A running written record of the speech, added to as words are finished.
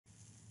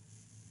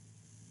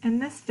In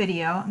this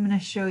video, I'm going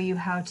to show you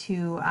how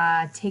to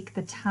take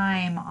the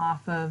time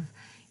off of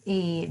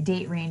a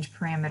date range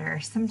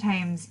parameter.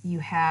 Sometimes you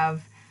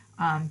have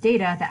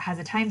data that has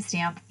a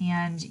timestamp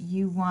and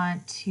you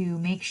want to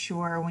make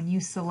sure when you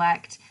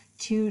select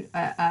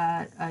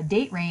a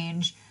date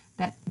range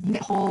that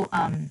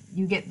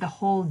you get the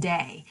whole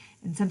day.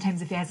 And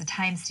sometimes if it has a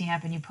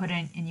timestamp and you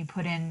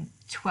put in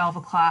 12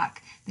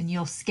 o'clock, then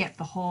you'll skip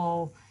the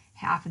whole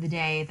half of the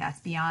day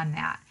that's beyond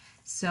that.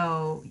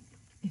 So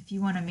if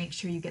you want to make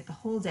sure you get the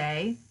whole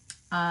day,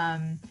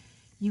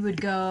 you would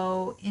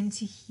go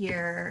into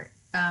here.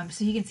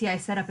 So you can see I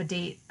set up a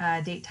date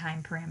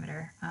time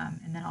parameter,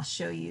 and then I'll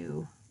show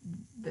you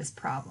this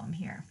problem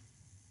here.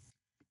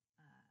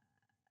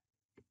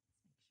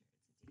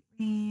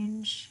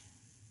 Range,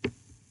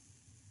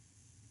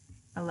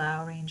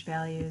 allow range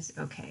values.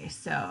 Okay,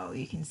 so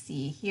you can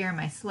see here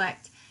my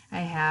select, I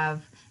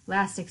have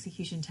last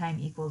execution time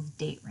equals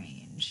date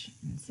range,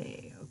 and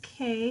say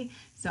okay.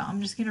 So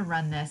I'm just going to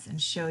run this and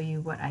show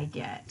you what I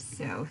get.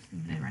 So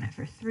I'm going to run it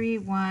for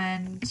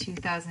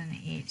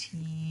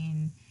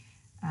 3/1/2018,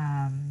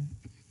 and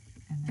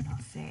then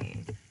I'll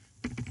say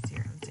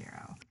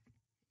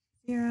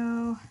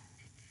 0/0/0,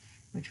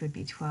 which would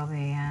be 12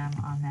 a.m.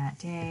 on that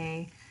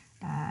day,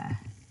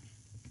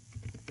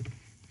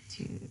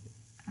 to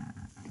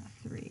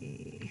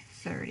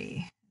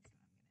 3:30.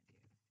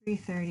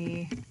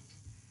 3:30,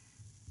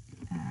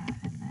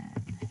 and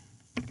then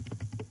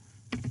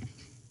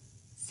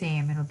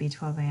same, it'll be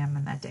 12 a.m.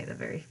 on that day, the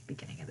very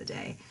beginning of the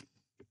day.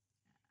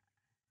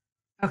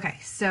 Okay,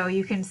 so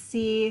you can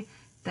see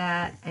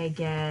that I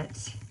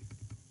get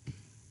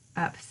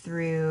up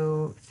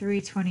through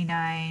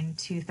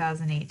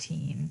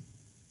 3/29/2018,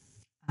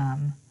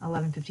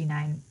 11:59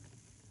 p.m.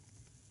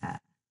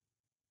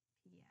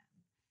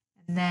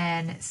 And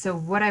then, so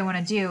what I want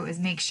to do is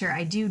make sure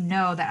I do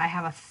know that I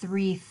have a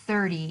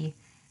 3:30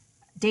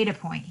 data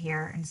point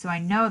here, and so I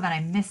know that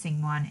I'm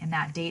missing one in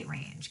that date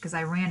range because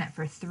I ran it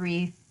for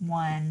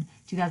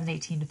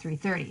 3/1/2018 to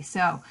 3:30.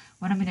 So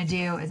what I'm going to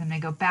do is I'm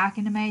going to go back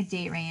into my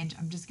date range.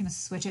 I'm just going to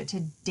switch it to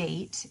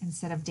date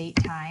instead of date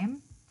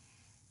time,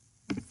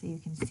 so you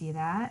can see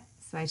that.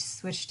 So I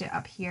switched it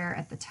up here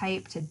at the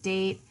type to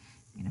date.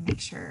 I'm going to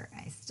make sure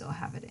I still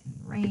have it in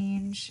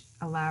range,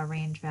 allow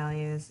range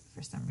values.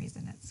 For some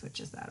reason it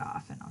switches that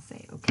off, and I'll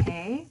say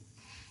okay.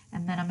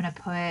 And then I'm going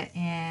to put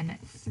in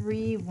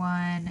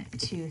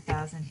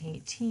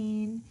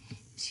 3/1/2018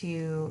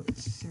 to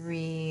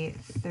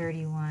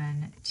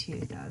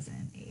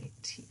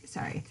 3/31/2018.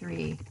 Sorry,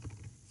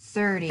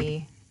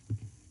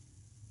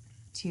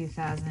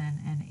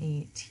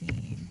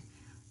 3/30/2018.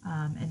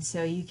 And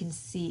so you can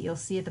see, you'll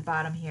see at the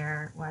bottom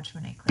here, watch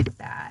when I click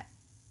that,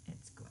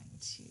 it's going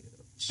to,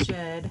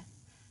 should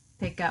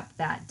pick up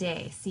that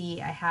day.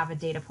 See, I have a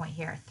data point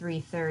here,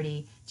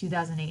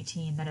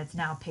 3/30/2018, that it's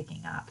now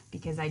picking up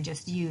because I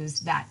just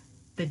used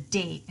the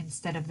date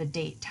instead of the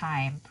date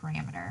time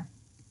parameter.